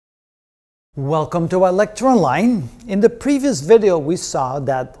Welcome to our lecture online. In the previous video we saw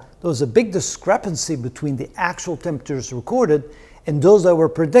that there was a big discrepancy between the actual temperatures recorded and those that were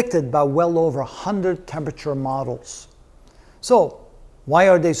predicted by well over 100 temperature models. So why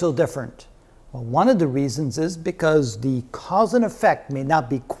are they so different? Well, one of the reasons is because the cause and effect may not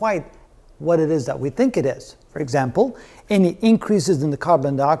be quite what it is that we think it is. For example, any increases in the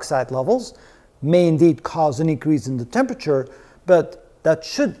carbon dioxide levels may indeed cause an increase in the temperature, but that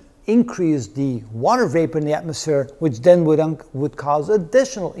should increase the water vapor in the atmosphere, which then would cause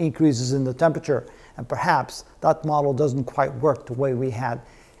additional increases in the temperature. And perhaps that model doesn't quite work the way we had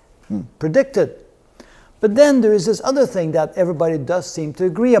predicted. But then there is this other thing that everybody does seem to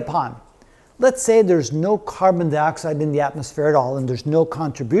agree upon. Let's say there's no carbon dioxide in the atmosphere at all, and there's no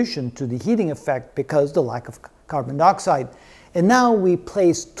contribution to the heating effect because of the lack of carbon dioxide. And now we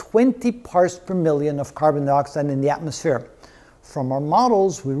place 20 parts per million of carbon dioxide in the atmosphere. From our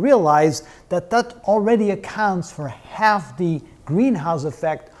models, we realize that that already accounts for half the greenhouse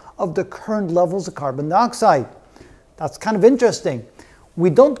effect of the current levels of carbon dioxide. That's kind of interesting. We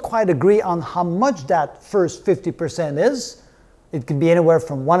don't quite agree on how much that first 50% is. It can be anywhere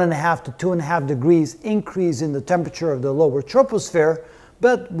from 1.5 to 2.5 degrees increase in the temperature of the lower troposphere,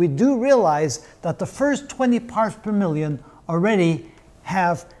 but we do realize that the first 20 parts per million already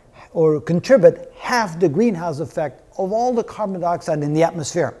have or contribute half the greenhouse effect of all the carbon dioxide in the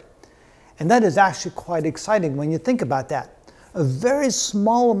atmosphere. And that is actually quite exciting when you think about that. A very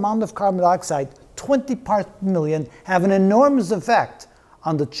small amount of carbon dioxide, 20 parts per million, have an enormous effect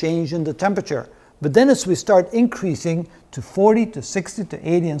on the change in the temperature. But then as we start increasing to 40 to 60 to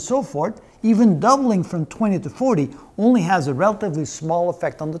 80 and so forth, even doubling from 20 to 40 only has a relatively small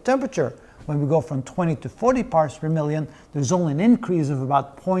effect on the temperature. When we go from 20 to 40 parts per million, there's only an increase of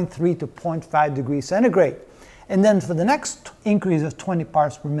about 0.3 to 0.5 degrees centigrade. And then for the next increase of 20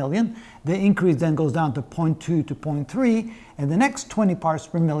 parts per million, the increase then goes down to 0.2 to 0.3, and the next 20 parts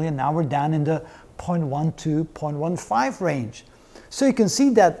per million, now we're down in the 0.1 to 0.15 range. So you can see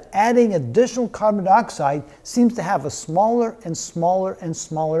that adding additional carbon dioxide seems to have a smaller and smaller and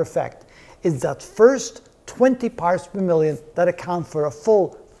smaller effect. It's that first 20 parts per million that account for a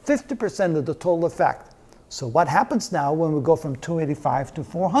full 50% of the total effect. So what happens now when we go from 285 to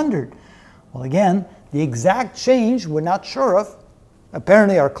 400? Well, again, the exact change we're not sure of.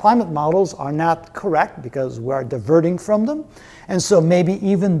 Apparently our climate models are not correct because we are diverting from them. And so maybe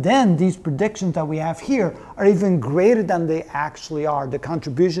even then these predictions that we have here are even greater than they actually are. The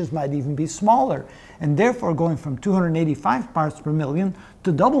contributions might even be smaller. And therefore going from 285 parts per million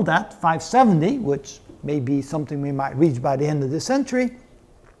to double that, 570, which may be something we might reach by the end of this century,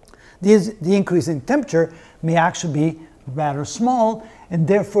 the increase in temperature may actually be rather small, and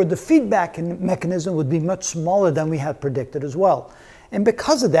therefore the feedback mechanism would be much smaller than we had predicted as well. And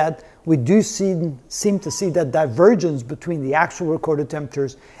because of that, we do seem to see that divergence between the actual recorded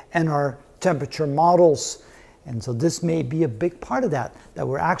temperatures and our temperature models. And so this may be a big part of that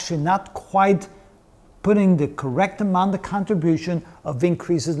we're actually not quite putting the correct amount of contribution of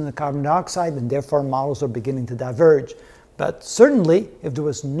increases in the carbon dioxide, and therefore models are beginning to diverge. But certainly, if there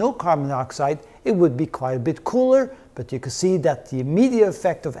was no carbon dioxide, it would be quite a bit cooler, but you can see that the immediate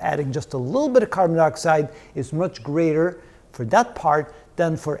effect of adding just a little bit of carbon dioxide is much greater for that part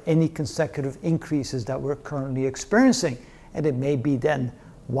than for any consecutive increases that we're currently experiencing. And it may be then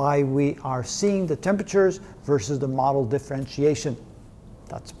why we are seeing the temperatures versus the model differentiation.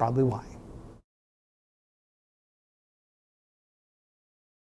 That's probably why.